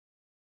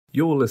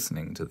You're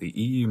listening to the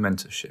EU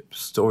Mentorship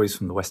Stories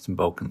from the Western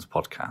Balkans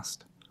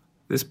podcast.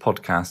 This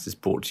podcast is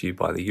brought to you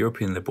by the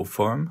European Liberal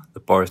Forum, the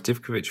Boris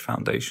Divkovic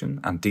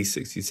Foundation, and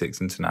D66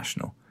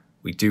 International.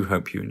 We do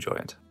hope you enjoy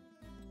it.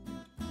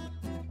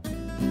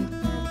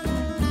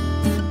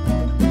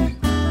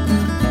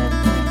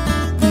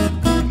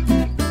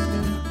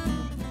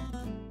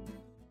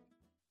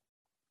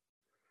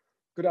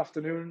 Good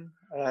afternoon.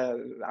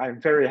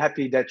 I'm very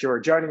happy that you're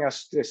joining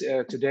us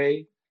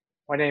today.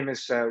 My name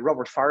is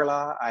Robert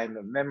Varla. I'm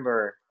a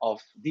member of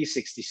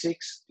D66,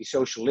 the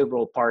Social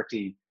Liberal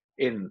Party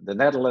in the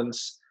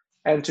Netherlands.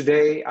 And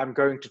today I'm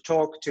going to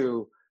talk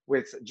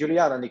with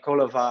Juliana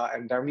Nikolova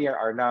and Damir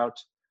Arnaut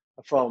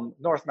from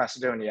North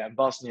Macedonia and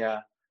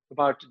Bosnia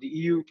about the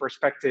EU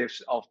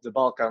perspectives of the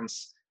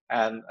Balkans,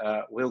 and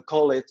we'll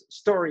call it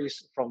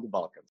Stories from the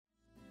Balkans.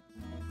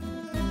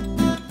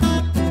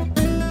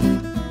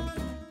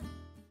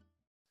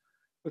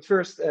 But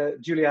first,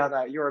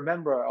 Juliana, you're a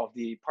member of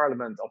the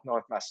Parliament of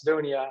North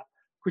Macedonia.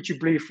 Could you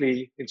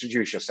briefly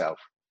introduce yourself?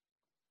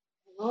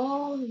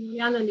 Hello,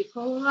 Juliana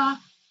Nikolova.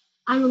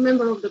 I'm a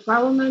member of the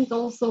Parliament,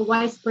 also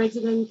Vice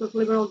President of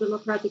Liberal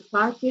Democratic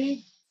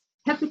Party.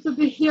 Happy to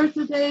be here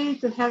today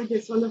to have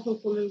this wonderful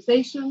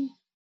conversation.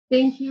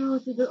 Thank you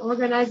to the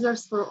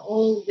organizers for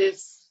all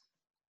this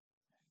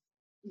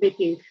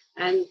meeting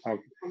and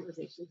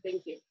conversation.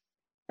 Thank you.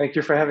 Thank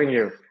you for having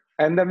you.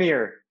 And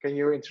Damir, can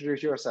you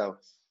introduce yourself?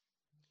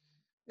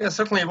 Yeah,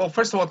 certainly. Well,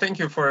 first of all, thank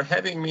you for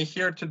having me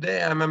here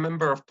today. I'm a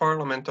member of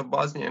Parliament of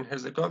Bosnia and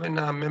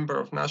Herzegovina, a member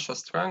of Naša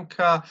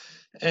Stranka,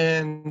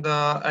 and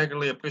I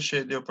really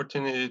appreciate the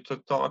opportunity to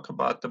talk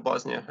about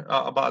Bosnia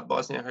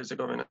and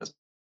Herzegovina's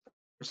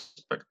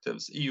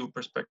perspectives, EU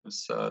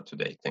perspectives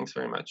today. Thanks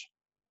very much.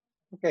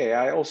 Okay,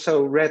 I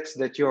also read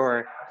that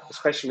you're a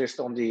specialist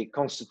on the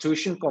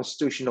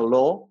constitutional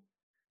law.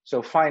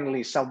 So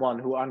finally, someone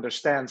who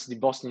understands the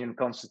Bosnian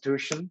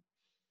constitution.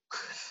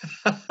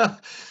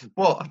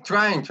 Well, I'm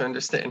trying to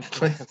understand.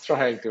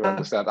 Trying to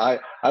understand. I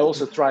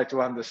also try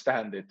to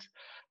understand it.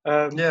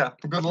 Yeah,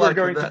 good luck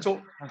with that.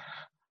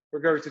 We're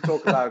going to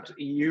talk about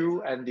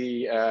EU and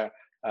the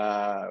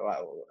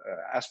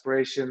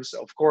aspirations.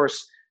 Of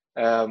course,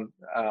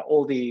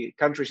 all the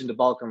countries in the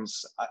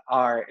Balkans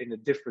are in a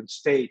different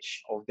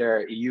stage of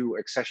their EU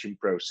accession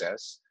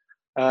process.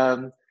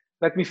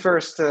 Let me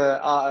first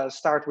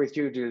start with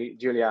you,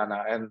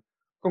 Juliana, and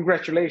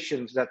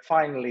congratulations that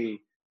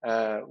finally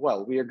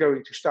we are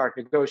going to start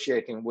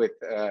negotiating with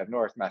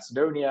North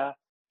Macedonia.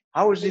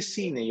 How is this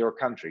seen in your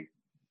country?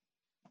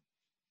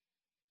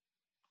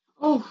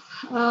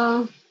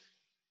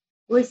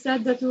 We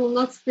said that we will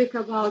not speak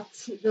about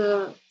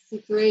the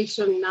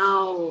situation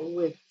now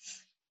with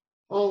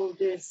all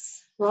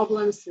these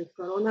problems with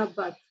Corona,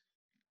 but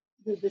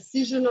the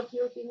decision of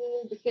European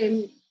Union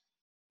came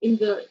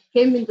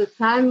in the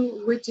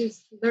time which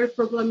is very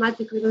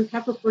problematic. We don't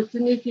have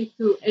opportunity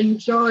to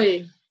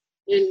enjoy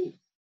in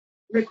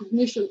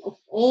recognition of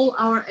all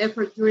our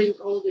effort during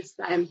all this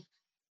time.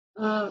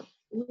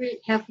 We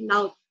have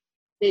now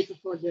data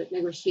for the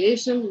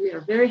negotiation. We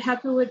are very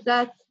happy with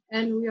that,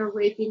 and we are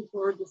waiting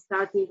for the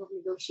starting of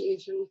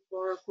negotiation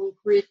for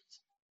concrete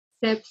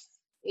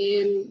steps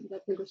in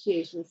that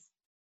negotiations.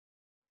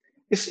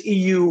 Is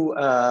EU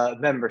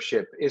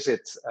membership, is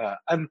it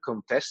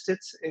uncontested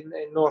in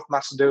North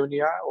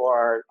Macedonia,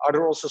 or are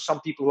there also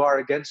some people who are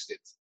against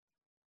it?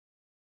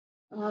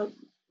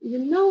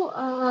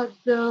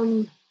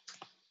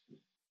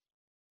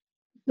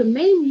 The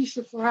main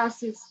issue for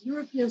us is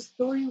European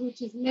story,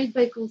 which is made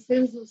by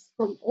consensus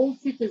from all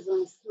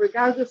citizens,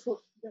 regardless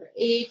of their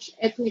age,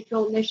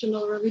 ethnical,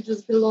 national,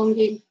 religious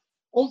belonging.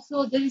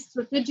 Also, there is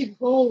strategic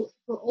goal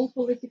for all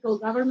political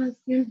governments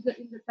since the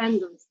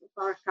independence of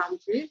our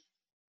country.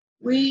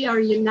 We are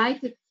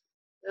united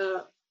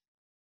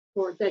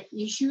for that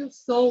issue,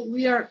 so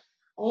we are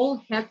all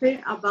happy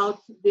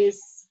about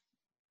this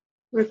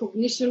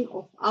recognition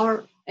of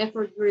our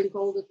effort during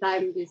all the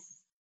time, this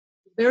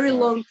very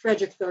long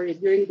trajectory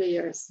during the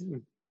years.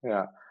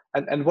 Yeah,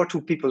 and what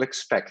do people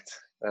expect?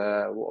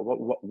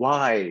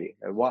 Why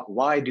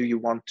do you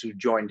want to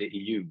join the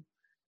EU?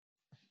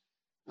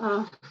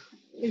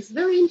 It's a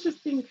very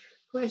interesting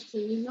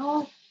question.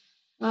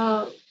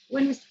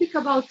 When we speak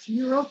about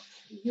Europe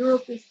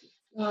is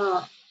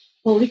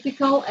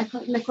political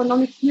and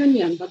economic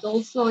union, but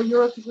also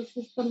Europe is a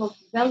system of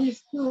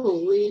values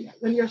too.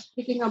 When you're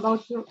speaking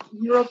about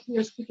Europe,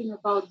 you're speaking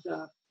about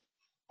the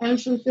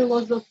ancient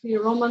philosophy,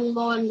 Roman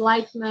law,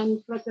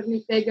 enlightenment,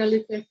 fraternity,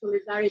 equality,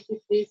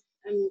 solidarity, peace,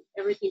 and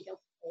everything else.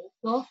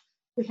 Also,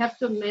 we have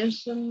to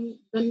mention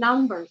the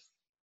numbers,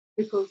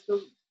 because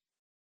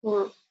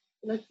for,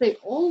 let's say,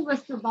 all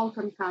Western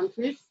Balkan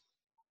countries,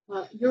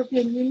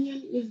 European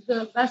Union is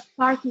the best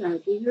partner.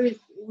 The EU is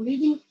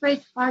leading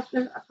trade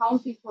partner,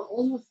 accounting for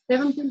almost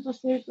 17%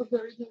 of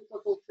the regional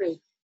total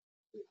trade.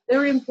 It's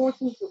very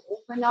important to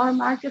open our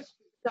markets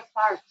to be a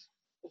part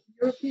of the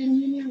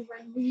European Union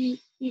when we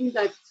think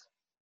that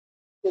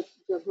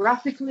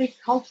geographically,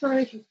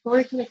 culturally,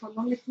 historically,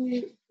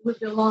 economically, we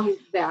belong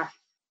there.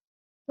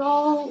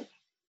 So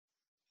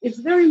it's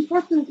a very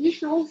important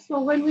issue also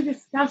when we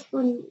discussed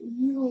on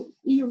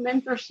EU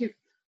mentorship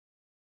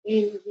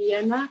in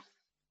Vienna.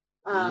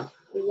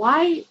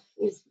 Why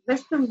is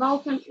Western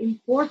Balkan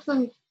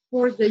important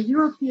for the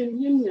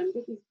European Union?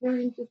 This is a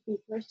very interesting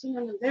question,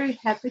 and I'm very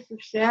happy to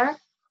share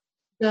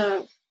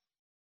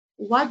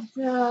what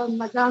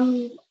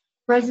Madam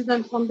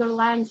President von der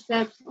Leyen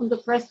said on the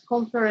press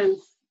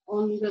conference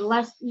on the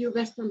last EU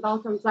Western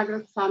Balkan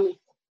Zagreb summit.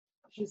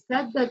 She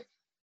said that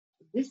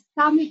this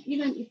summit,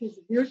 even if it's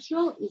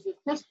virtual, is a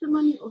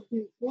testimony of the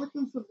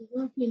importance of the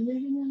European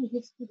Union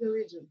gives to the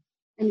region.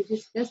 And it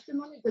is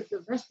testimony that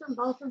the Western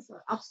Balkans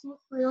are absolute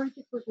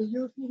priority for the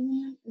European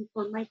Union and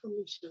for my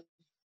commission.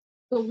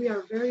 So we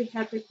are very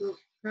happy to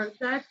hear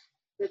that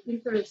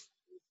interest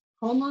is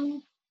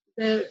common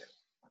there.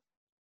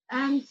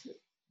 And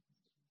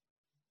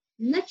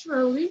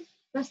naturally,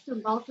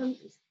 Western Balkan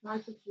is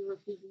part of the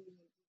European Union.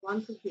 We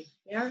want to be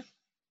there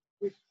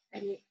with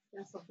any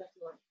sense of that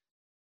word.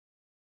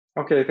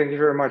 Okay, thank you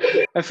very much.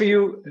 And for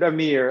you,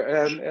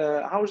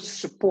 Damir, how is the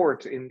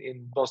support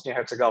in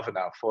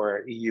Bosnia-Herzegovina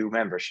for EU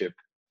membership?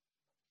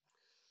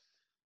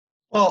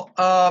 Well,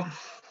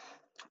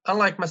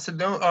 unlike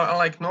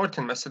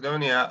Northern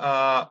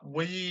Macedonia,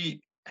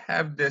 we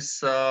have this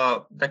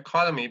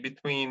dichotomy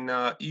between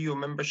EU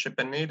membership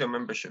and NATO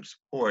membership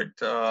support.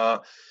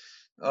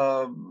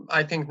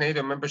 I think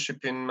NATO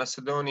membership in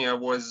Macedonia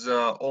was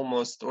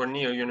almost or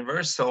near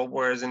universal,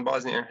 whereas in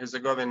Bosnia and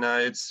Herzegovina,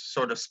 it's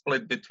sort of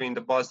split between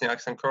the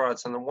Bosniaks and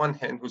Croats on the one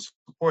hand who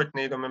support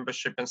NATO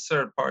membership and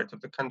third part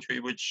of the country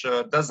which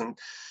doesn't.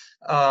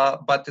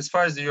 But as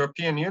far as the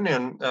European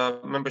Union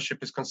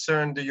membership is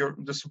concerned,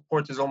 the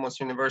support is almost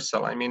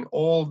universal. I mean,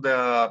 all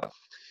the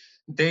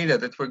data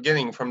that we're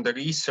getting from the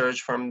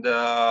research, from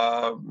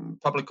the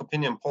public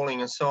opinion polling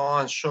and so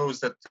on shows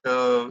that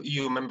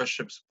EU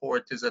membership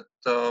support is at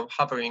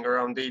hovering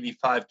around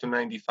 85 to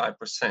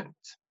 95%.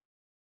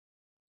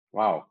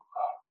 Wow,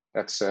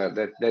 that's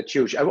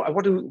huge.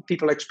 What do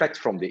people expect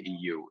from the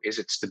EU? Is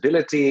it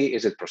stability?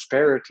 Is it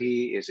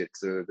prosperity? Is it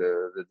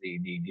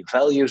the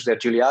values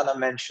that Juliana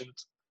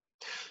mentioned?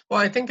 Well,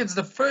 I think it's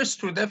the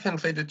first two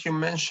definitely that you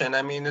mentioned.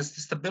 I mean, it's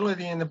the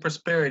stability and the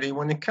prosperity.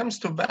 When it comes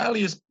to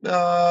values,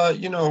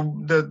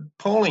 the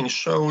polling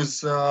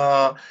shows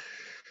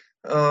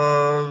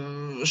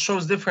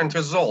different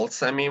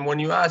results. I mean, when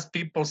you ask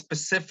people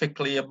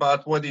specifically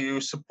about whether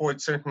you support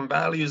certain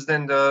values,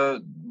 then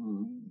the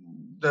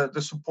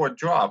support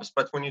drops.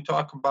 But when you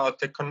talk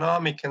about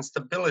economic and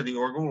stability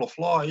or rule of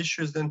law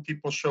issues, then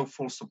people show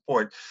full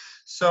support.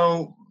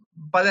 So,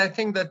 but I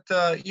think that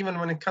even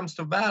when it comes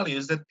to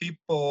values, that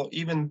people,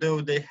 even though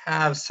they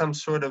have some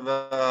sort of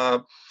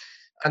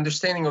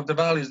understanding of the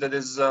values that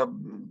is,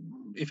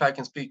 if I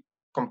can speak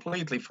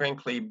completely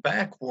frankly,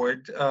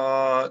 backward,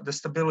 the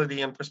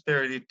stability and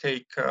prosperity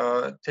take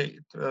the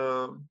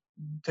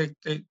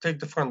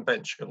front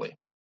bench, really.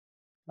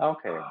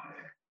 Okay.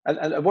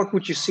 And what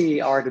would you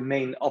see are the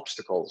main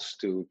obstacles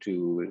to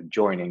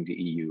joining the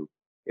EU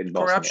in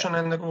Bosnia? Corruption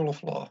and the rule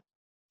of law.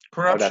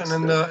 Corruption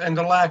and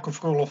the lack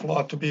of rule of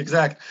law, to be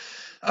exact.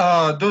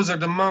 Those are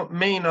the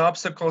main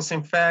obstacles.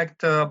 In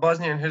fact,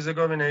 Bosnia and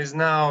Herzegovina is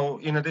now,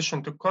 in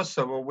addition to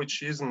Kosovo,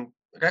 which isn't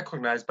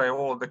recognized by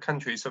all of the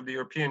countries of the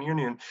European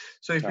Union.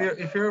 So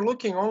if you're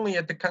looking only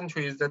at the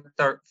countries that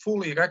are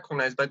fully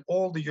recognized by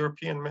all the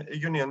European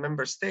Union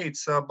member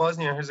states,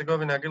 Bosnia and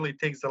Herzegovina really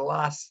takes the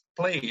last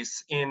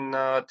place in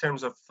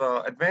terms of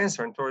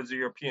advancement towards the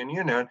European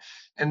Union.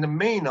 And the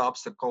main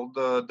obstacle,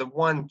 the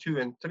 1, 2,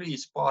 and 3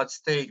 spots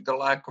take the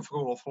lack of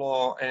rule of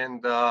law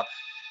and the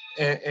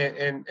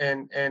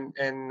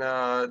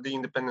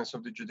independence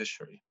of the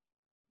judiciary.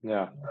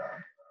 Yeah.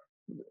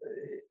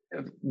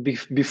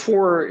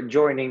 Before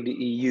joining the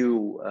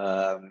EU,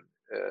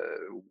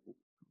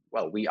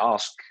 we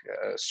ask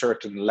a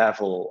certain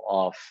level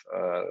of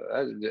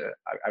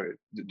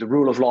the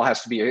rule of law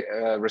has to be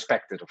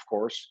respected, of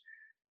course.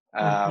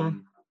 But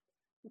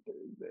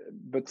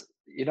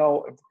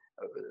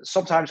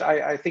sometimes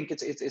I think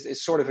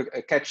it's sort of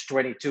a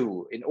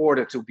catch-22. In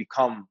order to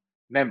become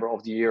member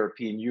of the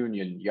European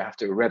Union, you have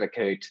to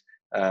eradicate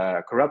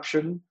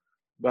corruption.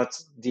 But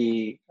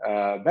the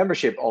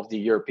membership of the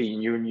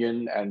European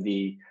Union and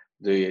the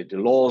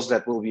laws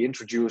that will be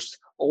introduced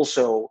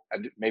also,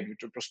 and maybe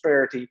to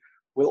prosperity,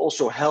 will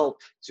also help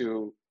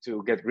to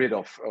get rid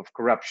of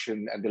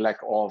corruption and the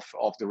lack of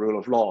the rule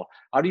of law.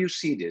 How do you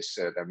see this,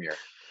 Damir?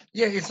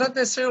 Yeah, it's not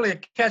necessarily a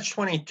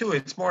catch-22.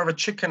 It's more of a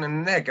chicken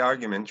and egg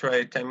argument,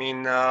 right? I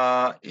mean,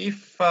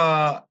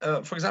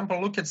 for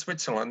example, look at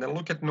Switzerland and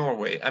look at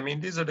Norway. I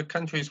mean, these are the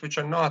countries which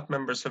are not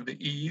members of the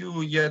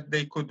EU, yet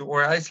they could,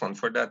 or Iceland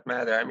for that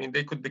matter. I mean,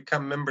 they could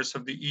become members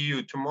of the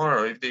EU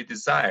tomorrow if they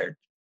desired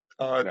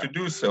to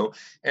do so.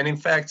 And in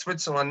fact,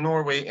 Switzerland,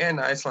 Norway, and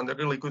Iceland are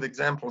really good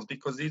examples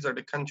because these are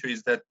the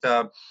countries that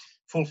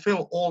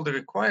fulfill all the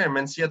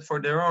requirements, yet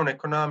for their own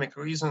economic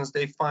reasons,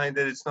 they find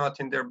that it's not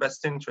in their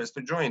best interest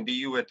to join the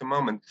EU at the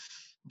moment.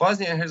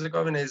 Bosnia and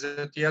Herzegovina is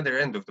at the other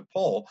end of the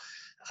pole.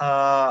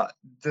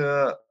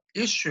 The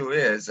issue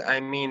is, I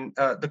mean,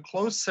 the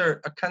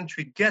closer a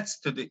country gets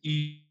to the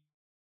EU,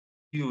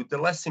 the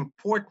less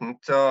important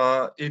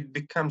it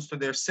becomes to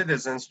their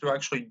citizens to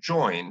actually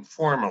join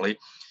formally.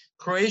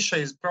 Croatia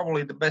is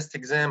probably the best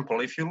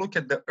example. If you look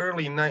at the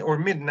early or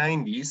mid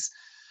 90s,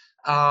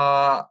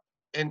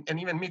 and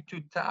even mid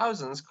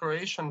 2000s,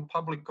 Croatian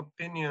public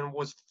opinion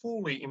was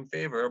fully in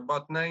favor,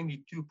 about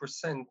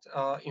 92%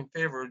 in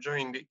favor of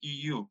joining the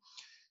EU.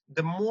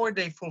 The more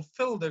they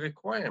fulfill the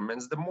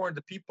requirements, the more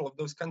the people of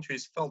those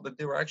countries felt that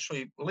they were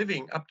actually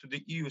living up to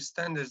the EU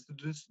standards,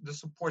 the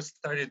support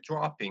started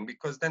dropping,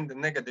 because then the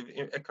negative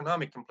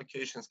economic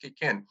implications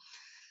kick in.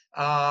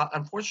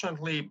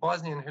 Unfortunately,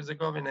 Bosnia and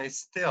Herzegovina is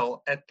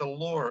still at the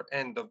lower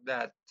end of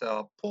that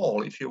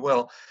poll, if you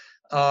will,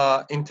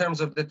 in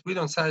terms of that we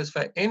don't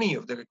satisfy any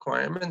of the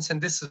requirements, and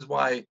this is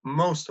why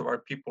most of our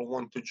people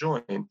want to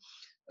join.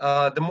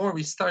 The more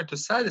we start to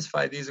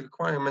satisfy these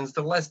requirements,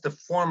 the less the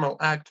formal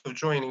act of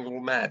joining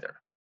will matter.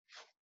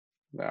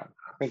 Yeah,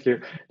 thank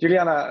you.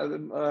 Juliana,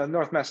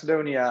 North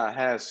Macedonia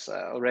has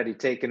already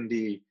taken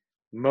the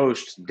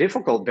most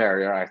difficult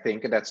barrier, I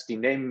think, and that's the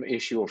name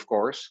issue, of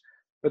course.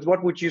 But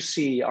what would you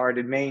see are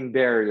the main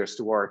barriers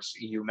towards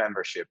EU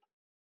membership?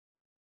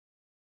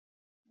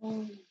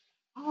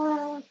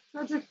 Our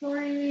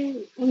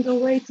trajectory on the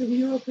way to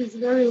Europe is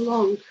very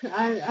long.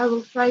 I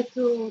will try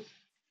to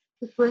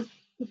be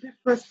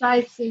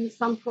precise in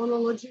some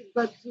chronology,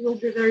 but will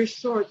be very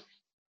short.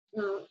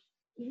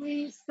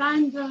 We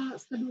signed the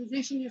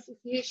Stabilization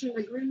Association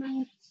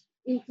Agreement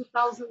in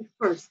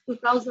 2001.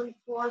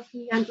 2004,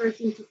 we entered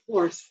into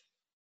force.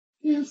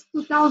 Since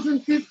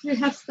 2005, we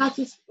have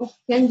status of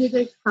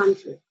candidate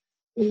country.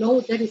 You know,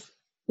 there is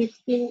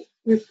 15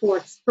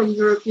 reports from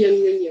European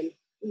Union,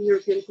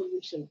 European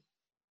Commission,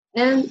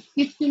 and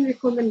 15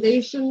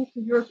 recommendations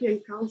to European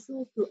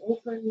Council to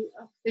open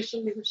a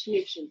special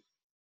negotiation.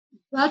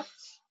 But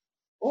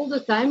all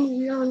the time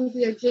we are on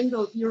the agenda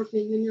of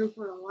European Union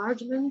for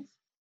enlargement,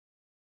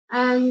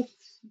 and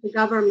the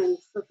government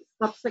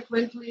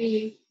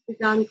subsequently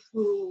began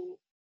to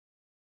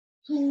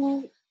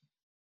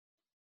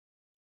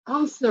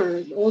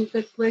answer all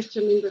the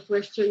question in the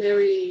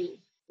questionnaire in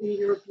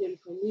European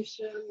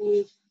Commission,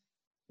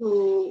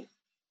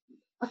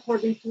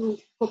 according to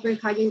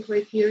Copenhagen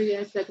criteria,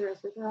 etc.,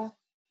 etc.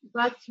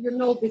 But you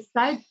know,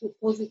 besides the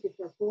positive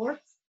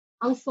reports,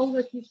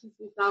 unsolved issues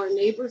with our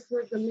neighbors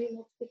were the main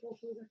obstacle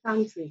for the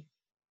country.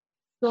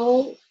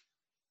 So,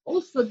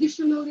 also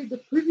additionally,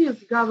 the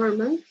previous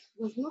government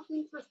was not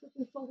interested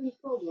in solving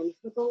problems,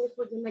 but only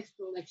for the next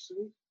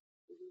election,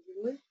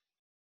 usually.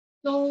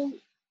 So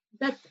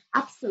that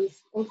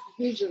absence of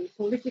vision,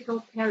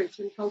 political courage,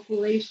 and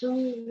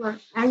calculation were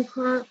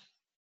anchor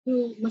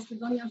to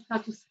Macedonian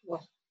status quo.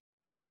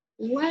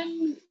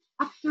 When,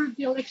 after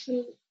the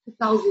election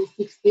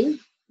 2016,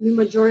 the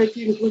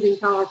majority, including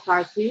our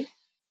party,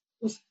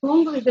 was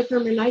strongly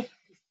determined to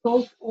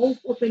solve all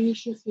open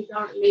issues with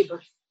our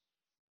neighbors.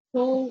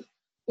 So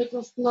it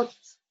was not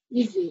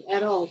easy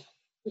at all.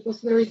 It was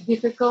very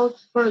difficult.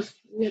 First,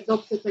 we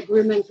adopted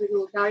agreement with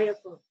Bulgaria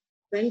for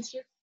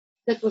friendship.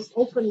 That was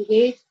open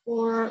gate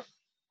for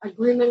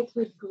agreement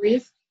with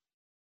Greece,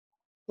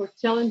 for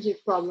challenging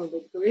problem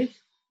with Greece,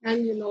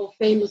 and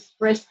famous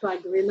Prespa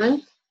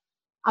agreement.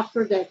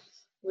 After that,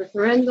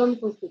 referendum,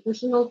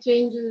 constitutional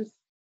changes,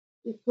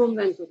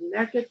 improvement of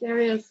market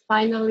areas.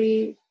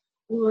 Finally,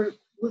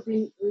 we've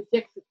been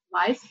rejected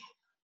twice,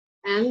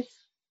 and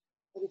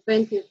on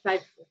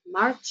 25th of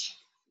March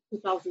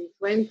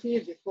 2020,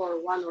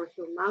 before 1 or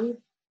 2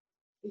 months,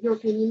 the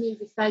European Union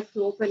decided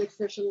to open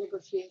accession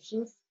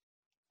negotiations,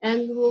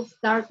 and we'll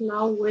start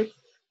now with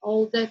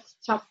all that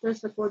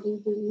chapters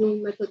according to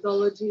new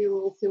methodology.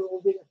 We'll see who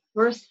will be the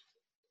first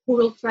who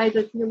will try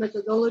that new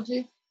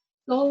methodology.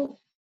 So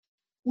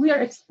we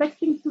are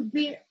expecting to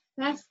be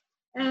fast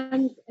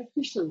and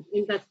efficient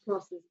in that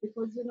process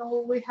because,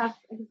 we have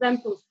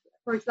examples.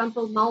 For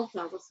example,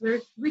 Malta was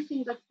very quick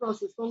in that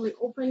process, only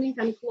opening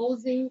and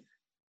closing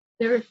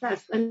very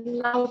fast. And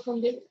now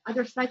from the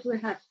other side, we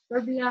have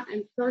Serbia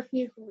and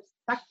Turkey who are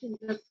stuck in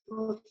that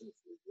process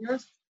for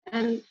years.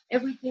 And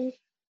everything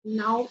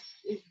now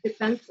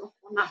depends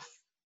on us,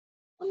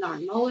 on our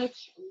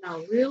knowledge, on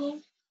our will,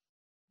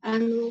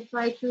 and we'll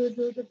try to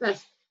do the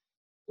best.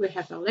 We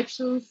have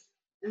elections,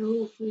 and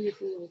we'll see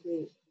who will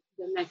be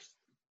the next.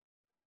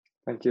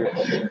 Thank you.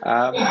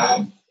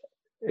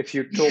 If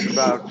you talk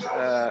about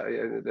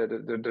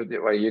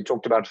you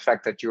talked about the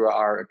fact that you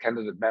are a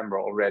candidate member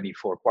already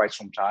for quite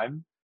some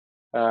time,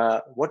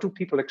 what do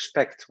people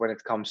expect when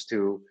it comes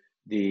to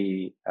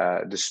the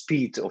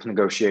speed of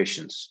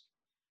negotiations?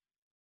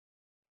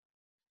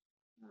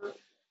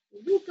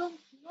 We don't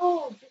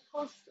know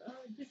because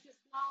this is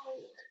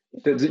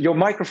now. Your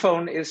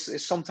microphone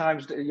is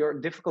sometimes you're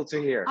difficult to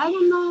hear. I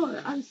don't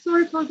know. I'm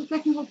sorry for the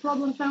technical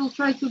problems. I will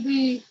try to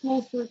be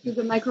closer to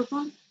the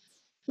microphone.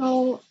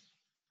 So,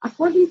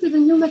 according to the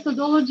new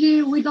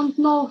methodology, we don't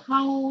know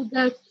how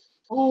that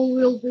all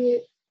will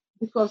be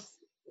because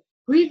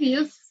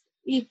previous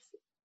it's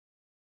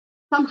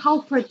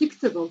somehow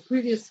predictable,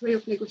 previous way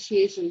of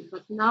negotiation.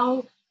 But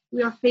now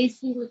we are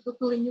facing with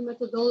totally new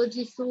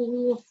methodology, so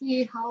we will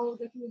see how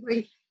that will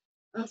bring.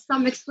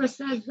 some experts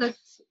said that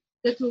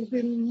that will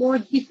be more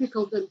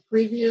difficult than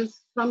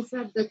previous. Some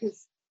said that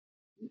it's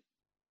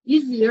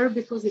easier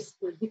because it's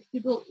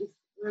predictable, it's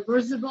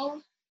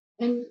reversible,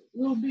 and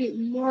will be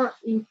more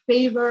in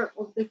favor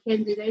of the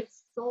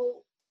candidates.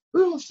 So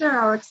we will share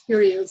our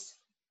experience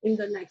in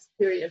the next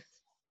period.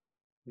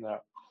 No.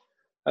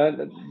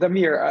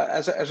 Damir,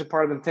 as a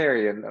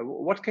parliamentarian,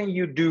 what can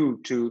you do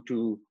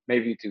to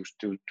maybe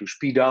to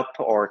speed up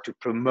or to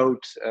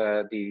promote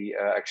the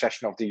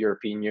accession of the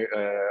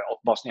of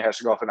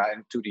Bosnia-Herzegovina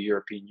into the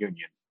European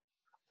Union?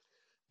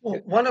 Well,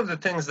 one of the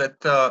things that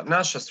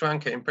Naša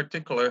Stranka in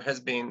particular has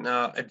been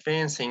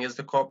advancing is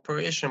the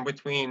cooperation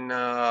between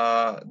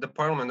the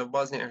Parliament of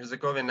Bosnia and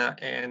Herzegovina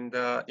and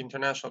the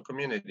international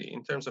community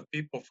in terms of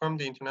people from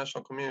the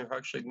international community who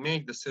actually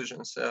make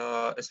decisions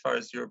as far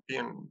as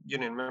European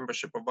Union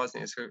membership of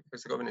Bosnia and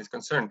Herzegovina is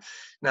concerned.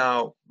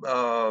 Now,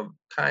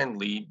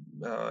 kindly,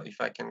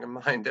 if I can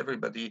remind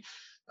everybody,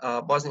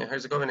 Bosnia and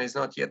Herzegovina is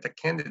not yet a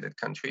candidate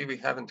country. We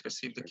haven't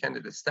received the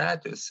candidate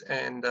status,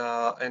 and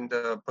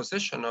the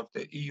position of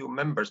the EU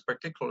members,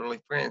 particularly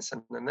France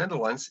and the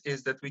Netherlands,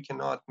 is that we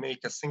cannot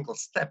make a single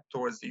step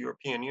towards the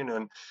European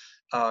Union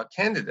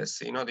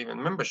candidacy, not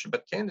even membership,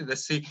 but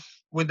candidacy,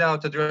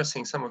 without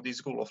addressing some of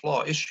these rule of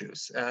law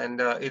issues.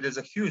 And it is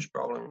a huge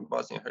problem in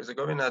Bosnia and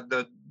Herzegovina.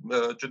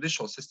 The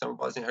judicial system of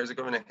Bosnia and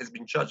Herzegovina has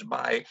been judged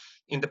by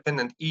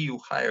independent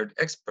EU-hired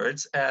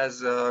experts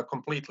as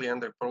completely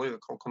under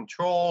political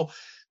control,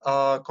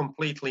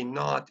 completely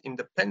not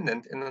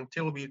independent. And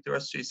until we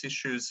address these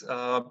issues,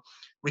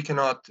 we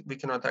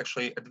cannot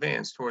actually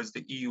advance towards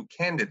the EU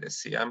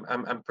candidacy.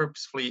 I'm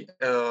purposefully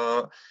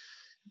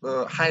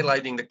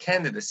highlighting the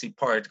candidacy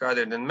part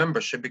rather than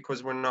membership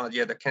because we're not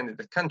yet a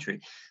candidate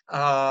country.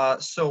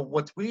 So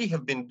what we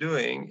have been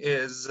doing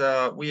is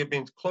we have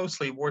been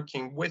closely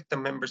working with the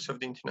members of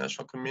the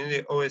international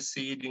community,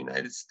 OSCE, the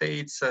United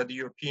States, the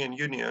European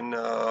Union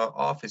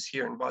office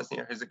here in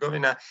Bosnia and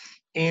Herzegovina,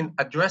 in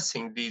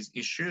addressing these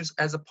issues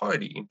as a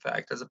party, in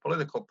fact, as a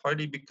political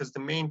party, because the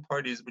main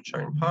parties which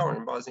are in power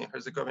in Bosnia and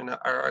Herzegovina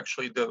are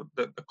actually the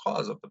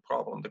cause of the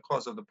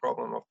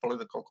problem of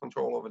political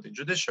control over the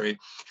judiciary.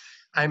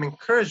 I'm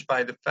encouraged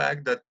by the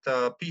fact that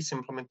the Peace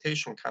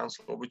Implementation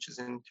Council, which is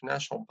an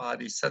international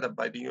body set up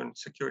by the UN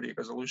Security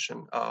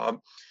Resolution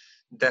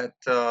that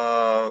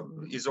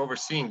is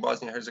overseeing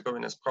Bosnia and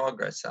Herzegovina's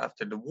progress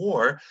after the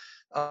war,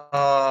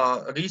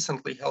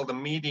 recently held a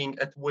meeting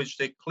at which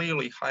they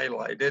clearly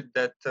highlighted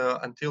that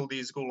until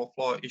these rule of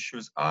law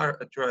issues are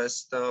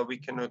addressed, we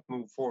cannot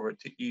move forward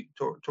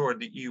toward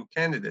the EU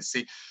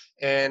candidacy.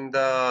 And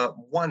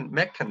one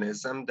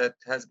mechanism that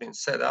has been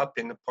set up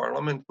in the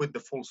parliament with the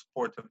full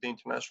support of the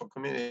international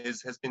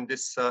communities has been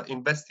this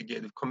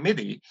investigative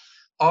committee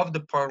of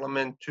the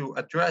parliament to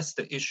address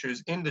the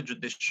issues in the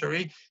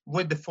judiciary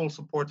with the full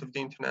support of the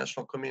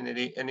international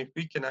community. And if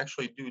we can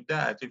actually do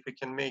that, if we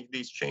can make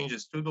these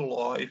changes to the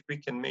law, if we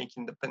can make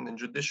independent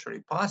judiciary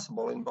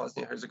possible in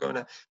Bosnia and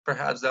Herzegovina,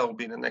 perhaps that will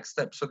be the next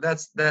step. So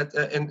that's that.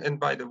 And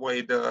by the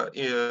way,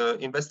 the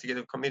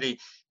investigative committee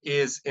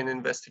is an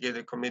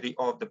investigative committee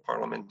of the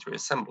Parliamentary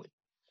Assembly.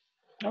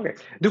 Okay.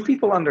 Do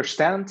people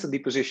understand the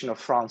position of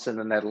France and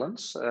the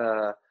Netherlands?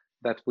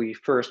 That we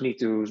first need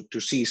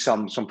to see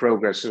some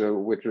progress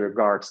with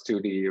regards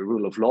to the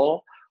rule of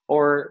law,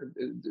 or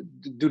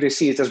do they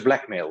see it as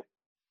blackmail?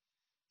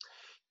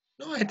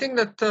 No, I think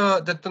that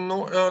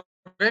the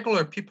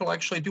regular people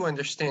actually do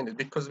understand it,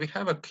 because we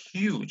have a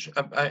huge,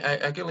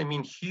 I really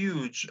mean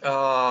huge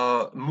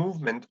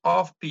movement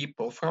of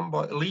people from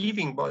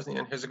leaving Bosnia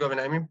and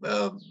Herzegovina. I mean,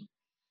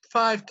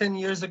 5-10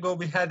 years ago,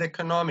 we had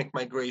economic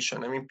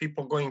migration. I mean,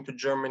 people going to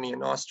Germany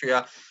and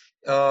Austria,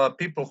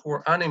 people who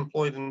are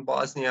unemployed in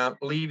Bosnia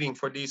leaving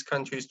for these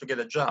countries to get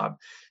a job.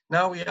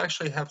 Now we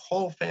actually have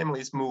whole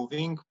families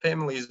moving,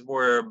 families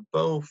where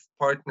both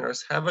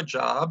partners have a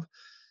job.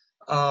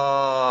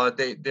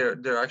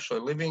 They're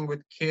actually living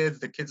with kids.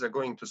 The kids are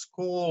going to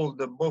school.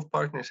 Both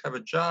partners have a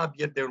job,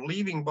 yet they're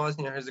leaving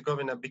Bosnia and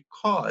Herzegovina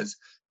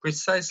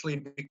precisely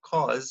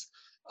because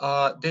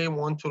they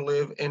want to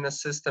live in a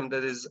system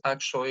that is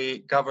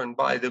actually governed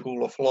by the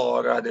rule of law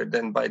rather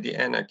than by the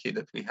anarchy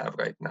that we have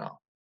right now.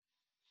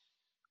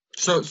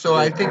 So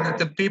I think that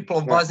the people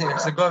of Bosnia and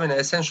Herzegovina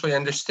essentially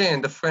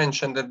understand the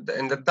French and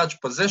the Dutch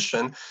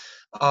position,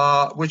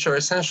 which are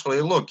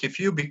essentially, look, if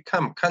you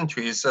become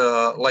countries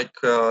like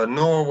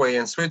Norway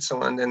and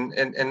Switzerland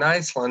and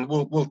Iceland,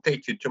 we'll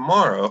take you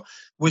tomorrow.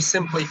 We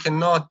simply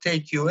cannot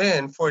take you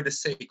in for the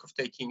sake of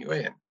taking you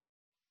in.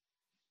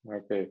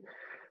 Okay.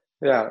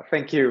 Yeah,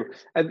 thank you.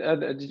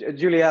 And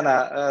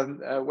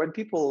Juliana, when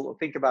people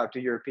think about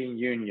the European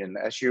Union,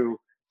 as you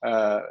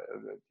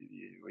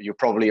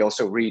probably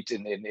also read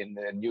in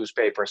the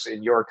newspapers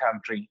in your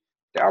country,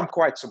 there are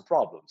quite some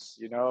problems.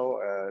 You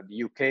know,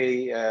 the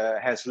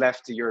UK has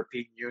left the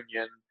European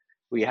Union.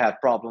 We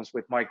had problems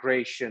with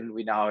migration.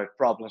 We now have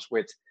problems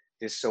with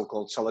this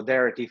so-called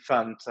solidarity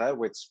fund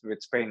with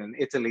Spain and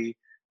Italy.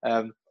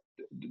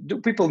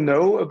 Do people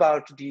know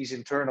about these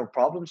internal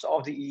problems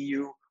of the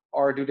EU,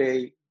 or do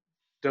they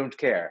don't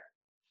care?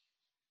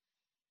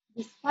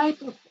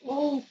 despite of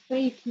all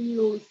fake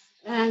news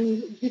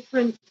and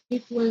different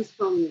influence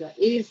from the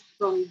east,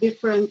 from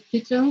different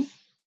kitchens,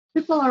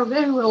 people are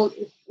very well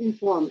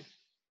informed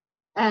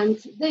and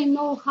they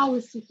know how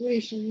is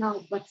situation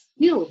now. But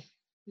still,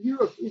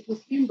 Europe is a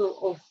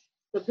symbol of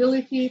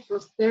stability,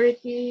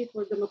 prosperity,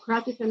 for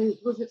democratic and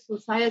inclusive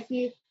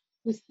society.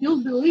 We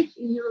still believe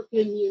in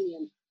European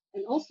Union,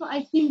 and also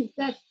I think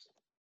that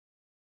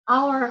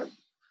our,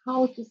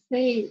 how to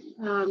say,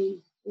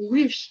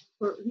 wish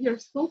for, we are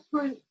so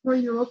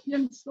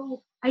pro-European,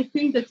 so I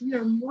think that we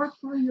are more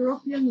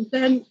pro-European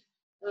than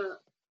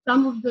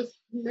some of the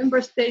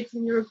member states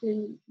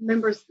in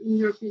members in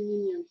European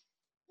Union.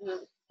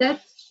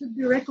 That should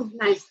be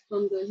recognized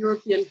from the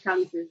European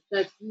countries,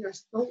 that we are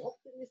so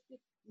optimistic,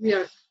 we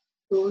are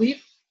to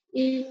live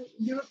in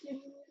European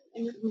Union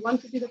and we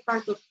want to be the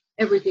part of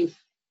everything.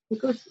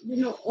 Because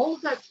all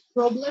that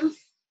problems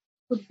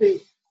could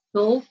be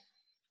solved,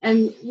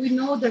 and we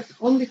know that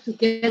only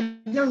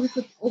together we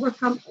could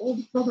overcome all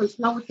the problems.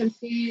 Now we can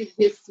see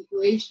this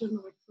situation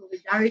with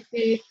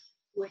solidarity,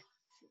 with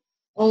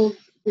all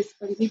this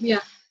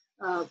pandemic.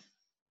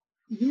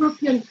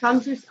 European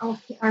countries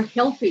are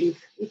helping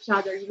each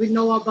other. We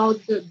know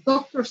about the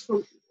doctors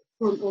from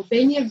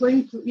Albania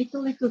going to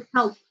Italy to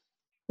help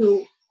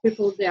to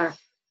people there.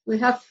 We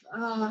have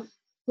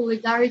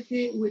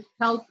solidarity with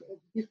help of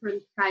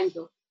different kinds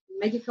of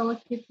medical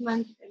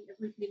equipment and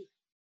everything.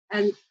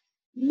 And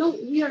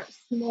we are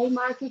small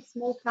markets,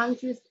 small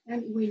countries,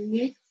 and we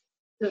need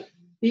the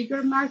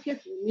bigger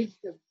market. We need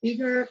the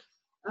bigger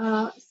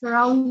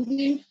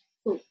surrounding.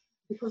 So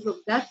because of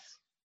that,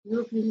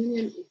 European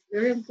Union is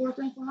very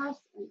important for us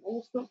and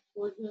also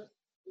for the,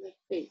 let's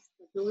say,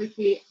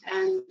 stability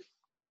and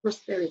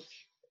prosperity.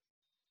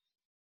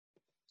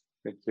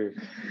 Thank you.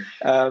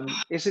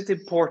 Is it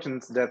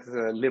important that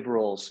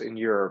liberals in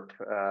Europe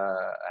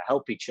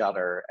help each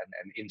other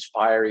and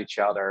inspire each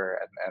other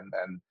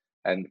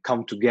and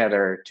come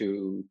together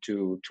to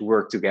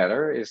work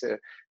together? Is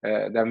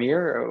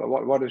Damir,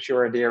 what is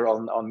your idea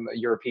on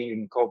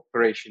European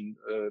cooperation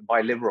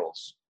by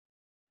liberals?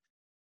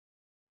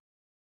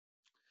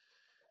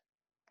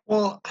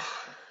 Well,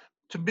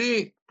 to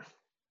be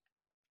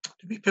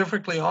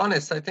perfectly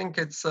honest, I think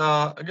it's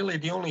really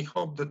the only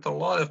hope that a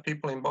lot of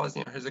people in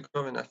Bosnia and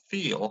Herzegovina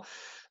feel,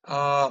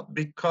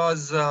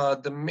 because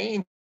the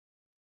main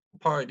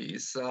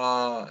parties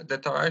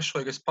that are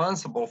actually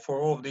responsible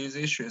for all of these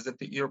issues that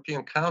the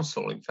European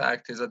Council, in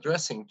fact, is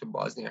addressing to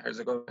Bosnia and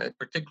Herzegovina,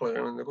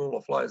 particularly in the rule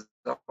of law, as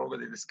I've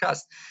already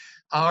discussed,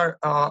 are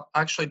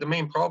actually the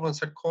main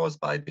problems are caused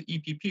by the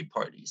EPP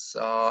parties.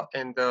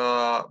 And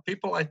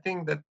people, I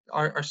think, that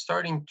are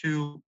starting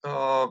to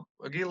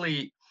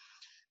really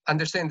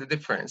understand the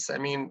difference. I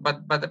mean,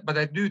 but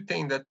I do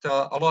think that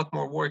a lot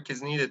more work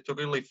is needed to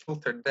really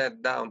filter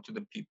that down to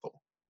the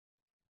people.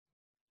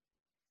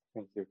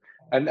 Thank you.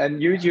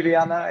 And you,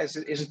 Juliana, is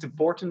it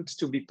important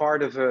to be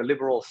part of a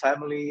liberal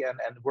family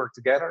and work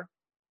together?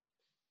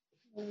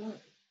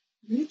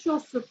 Mutual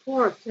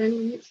support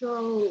and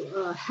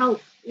mutual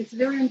help. It's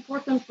very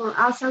important for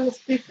us. I will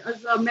speak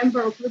as a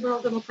member of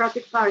Liberal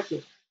Democratic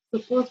Party.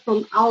 Support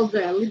from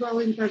ALDE, Liberal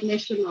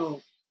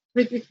International,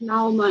 Friedrich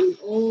Naumann,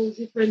 all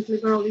different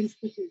liberal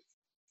institutes.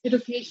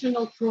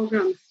 Educational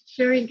programs,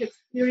 sharing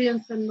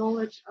experience and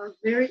knowledge are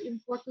very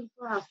important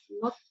for us.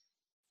 Not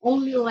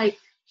only like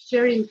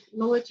sharing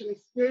knowledge and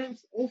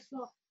experience,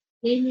 also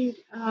gaining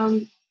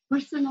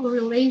personal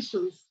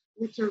relations,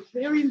 which are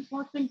very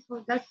important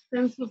for that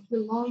sense of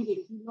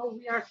belonging.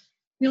 We are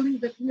feeling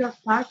that we are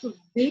part of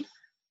big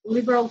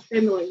liberal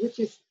family, which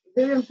is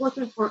very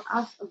important for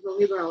us as a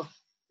liberal.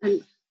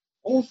 And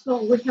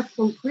also we have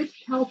concrete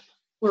help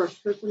for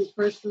certain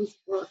persons,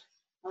 for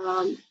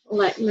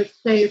like,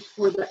 let's say,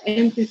 for the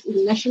MPs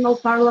in national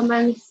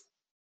parliaments,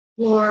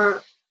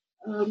 for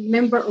a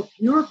member of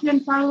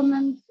European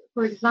Parliament.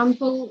 For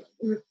example,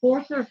 a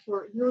reporter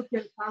for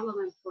European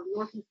Parliament for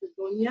North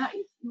Macedonia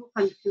is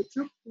Ilhan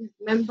Kuchuk, who is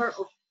member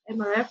of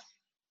MRF,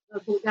 the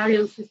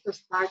Bulgarian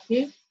Sisters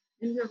Party,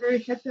 and we're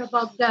very happy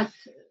about that.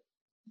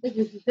 That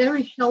is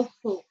very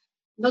helpful,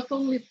 not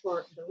only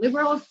for the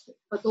liberals,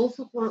 but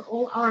also for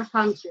all our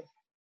country.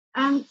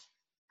 And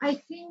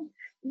I think,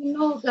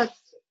 that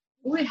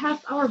we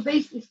have our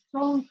base is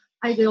strong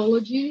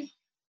ideology,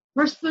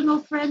 personal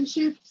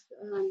friendships,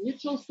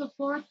 mutual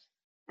support,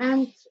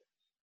 and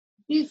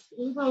this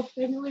liberal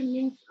family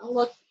means a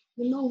lot.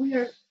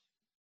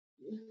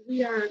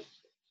 We are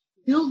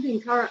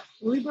building our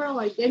liberal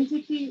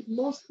identity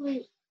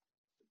mostly,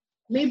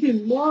 maybe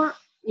more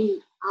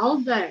in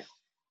ALDE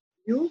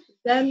youth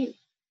than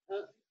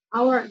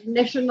our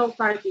national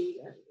party.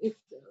 It's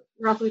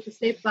roughly to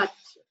say, but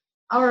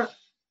our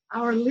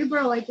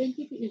liberal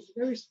identity is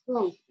very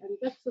strong, and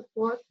that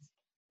support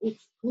is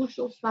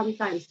crucial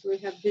sometimes. We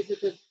have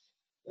visited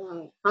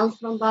Hans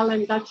van Baalen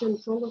and Dacian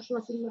Cioloș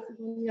was in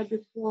Macedonia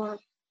before,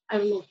 I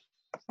don't know,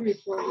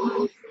 3-4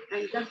 months,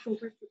 and that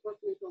concrete support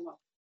means a lot.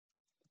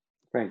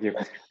 Thank you.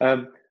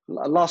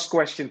 Last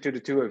question to the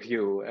two of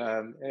you.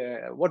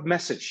 What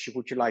message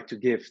would you like to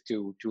give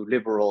to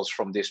liberals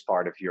from this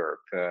part of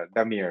Europe?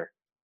 Damir?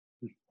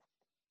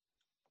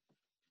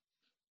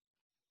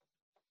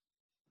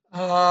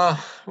 Well,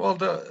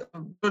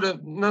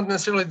 not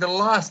necessarily the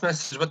last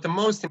message, but the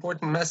most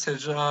important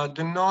message,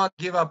 do not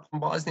give up on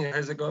Bosnia and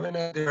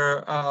Herzegovina.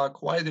 There are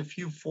quite a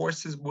few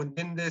forces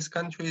within these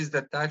countries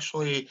that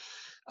actually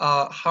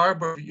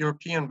harbor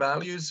European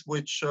values,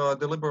 which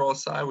the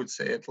liberals, I would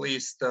say at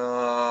least,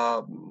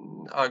 are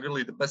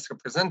really the best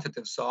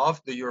representatives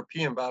of. The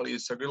European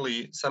values are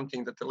really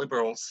something that the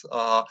liberals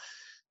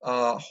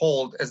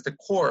hold as the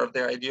core of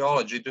their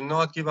ideology. Do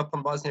not give up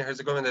on Bosnia and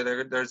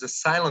Herzegovina. There's a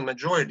silent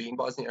majority in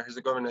Bosnia and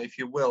Herzegovina, if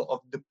you will,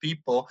 of the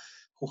people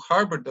who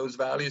harbor those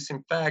values.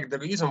 In fact, the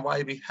reason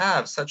why we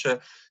have such a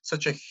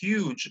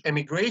huge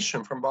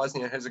emigration from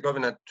Bosnia and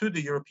Herzegovina to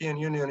the European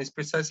Union is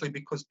precisely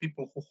because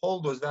people who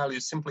hold those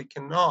values simply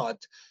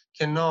cannot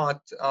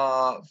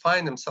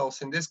find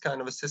themselves in this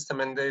kind of a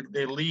system, and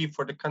they leave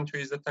for the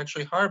countries that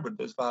actually harbor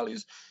those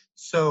values.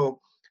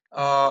 So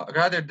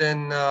rather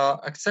than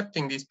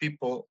accepting these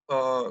people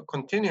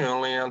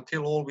continually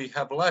until all we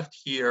have left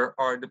here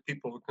are the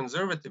people with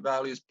conservative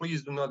values,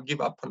 please do not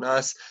give up on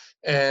us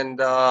and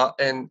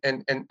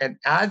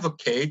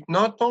advocate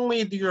not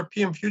only the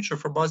European future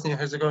for Bosnia and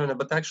Herzegovina,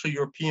 but actually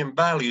European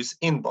values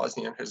in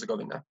Bosnia and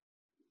Herzegovina.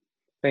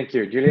 Thank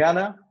you.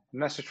 Juliana,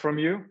 message from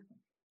you?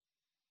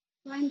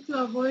 Trying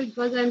to avoid,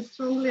 but I'm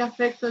strongly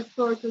affected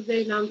for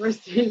today numbers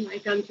in my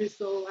country.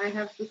 So I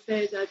have to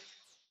say that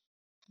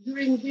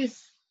during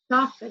these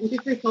tough and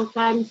difficult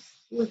times,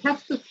 we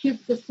have to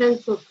keep the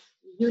sense of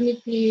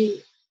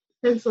unity,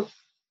 sense of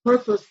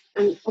purpose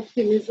and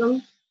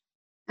optimism.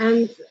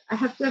 And I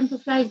have to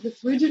emphasize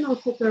this regional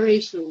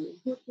cooperation,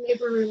 good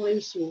neighbor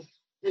relations,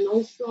 and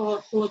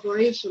also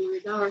collaboration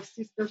with our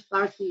sister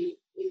party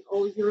in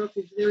all Europe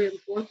is very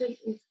important.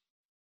 It's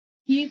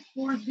key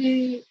for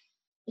the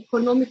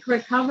economic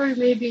recovery,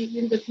 maybe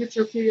in the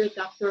future period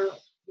after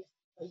this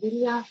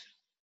pandemic.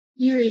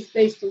 Here is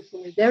based on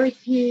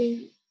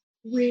solidarity.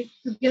 We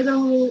together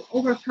will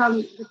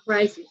overcome the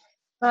crisis,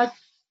 but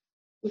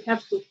we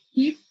have to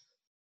keep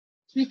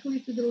strictly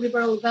to the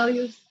liberal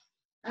values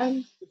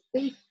and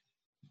stay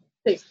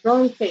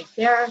strong, stay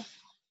there.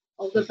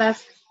 All the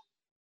best.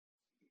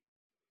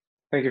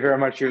 Thank you very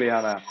much,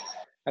 Juliana.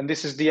 And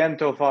this is the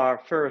end of our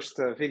first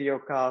video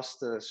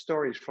cast,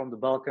 Stories from the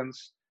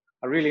Balkans.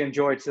 I really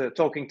enjoyed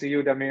talking to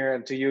you, Damir,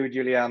 and to you,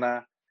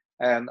 Juliana.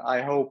 And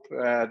I hope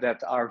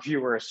that our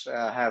viewers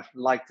have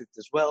liked it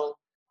as well.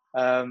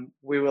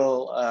 We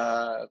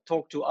will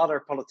talk to other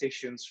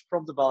politicians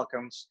from the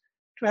Balkans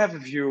to have a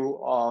view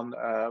on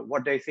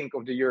what they think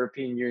of the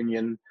European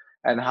Union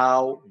and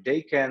how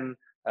they can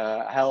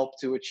help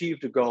to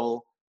achieve the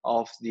goal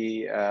of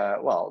the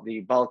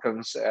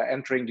Balkans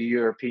entering the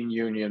European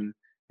Union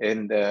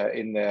in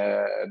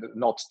the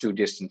not too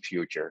distant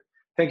future.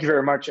 Thank you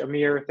very much,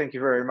 Amir. Thank you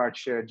very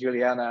much,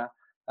 Juliana.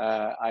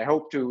 I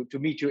hope to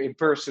meet you in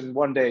person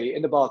one day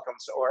in the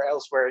Balkans or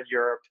elsewhere in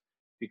Europe,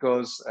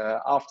 because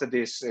after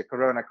this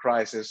corona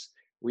crisis,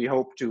 we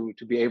hope to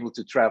be able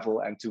to travel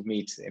and to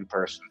meet in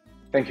person.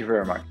 Thank you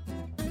very much.